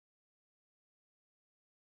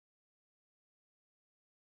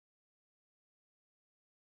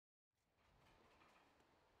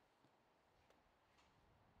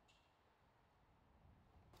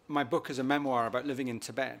my book is a memoir about living in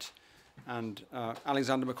Tibet, and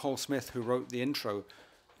Alexander McCall Smith, who wrote the intro,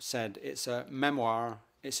 said it's a memoir,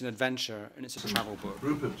 it's an adventure, and it's a travel book.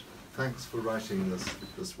 Rupert, thanks for writing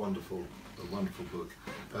this wonderful book.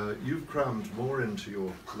 You've crammed more into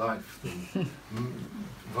your life than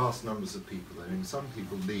vast numbers of people. I mean, some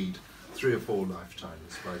people lead 3 or 4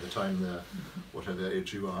 lifetimes by the time they're whatever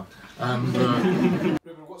age you are. And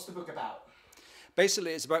Rupert, what's the book about?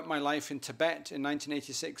 Basically, it's about my life in Tibet in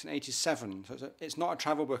 1986 and 87. So it's not a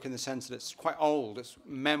travel book in the sense that it's quite old. It's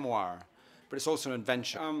memoir, but it's also an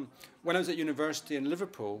adventure. When I was at university in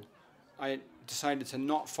Liverpool, I decided to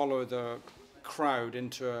not follow the crowd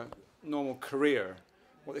into a normal career,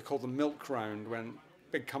 what they call the milk round, when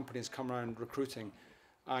big companies come around recruiting.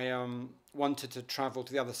 I wanted to travel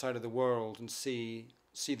to the other side of the world and see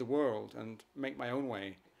the world and make my own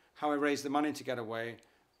way. How I raised the money to get away,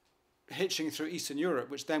 hitching through Eastern Europe,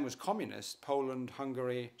 which then was communist, Poland,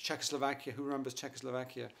 Hungary, Czechoslovakia, who remembers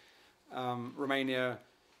Czechoslovakia, Romania,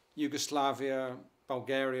 Yugoslavia,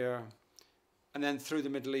 Bulgaria, and then through the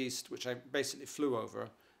Middle East, which I basically flew over,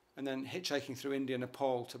 and then hitchhiking through India,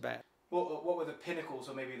 Nepal, Tibet. What were the pinnacles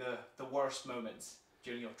or maybe the worst moments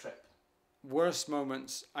during your trip? Worst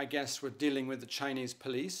moments, I guess, were dealing with the Chinese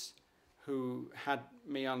police, who had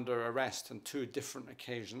me under arrest on 2 different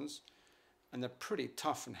occasions, and they're pretty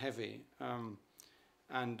tough and heavy.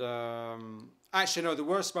 Actually, no, the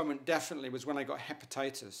worst moment definitely was when I got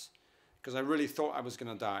hepatitis, because I really thought I was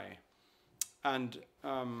going to die.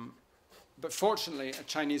 But fortunately, a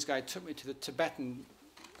Chinese guy took me to the Tibetan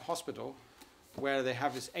hospital, where they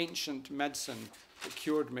have this ancient medicine that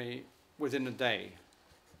cured me within a day.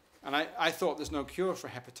 And I thought there's no cure for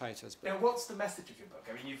hepatitis. But now, what's the message of your book?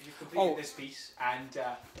 I mean, you've completed this piece, and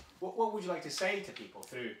what would you like to say to people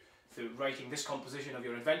through writing this composition of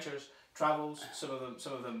your adventures, travels, some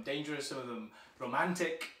of them dangerous, some of them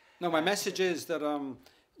romantic? No, my message is that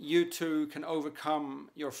you too can overcome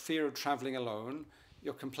your fear of traveling alone,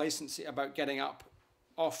 your complacency about getting up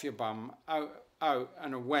off your bum, out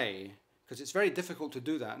and away, because it's very difficult to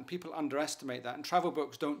do that, and people underestimate that, and travel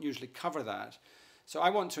books don't usually cover that. So I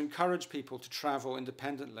want to encourage people to travel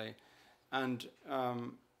independently and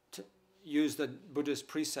to use the Buddhist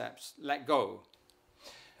precepts, let go.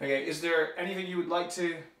 Okay, is there anything you would like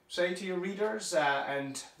to say to your readers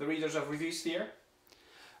and the readers of reviewsphere?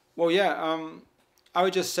 Well, yeah, I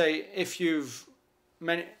would just say if you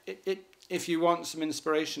want some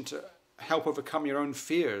inspiration to help overcome your own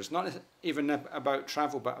fears, not even about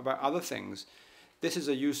travel, but about other things, this is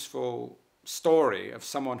a useful story of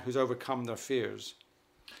someone who's overcome their fears.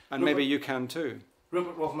 And maybe you can too.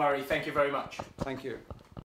 Rupert Wolfe, thank you very much. Thank you.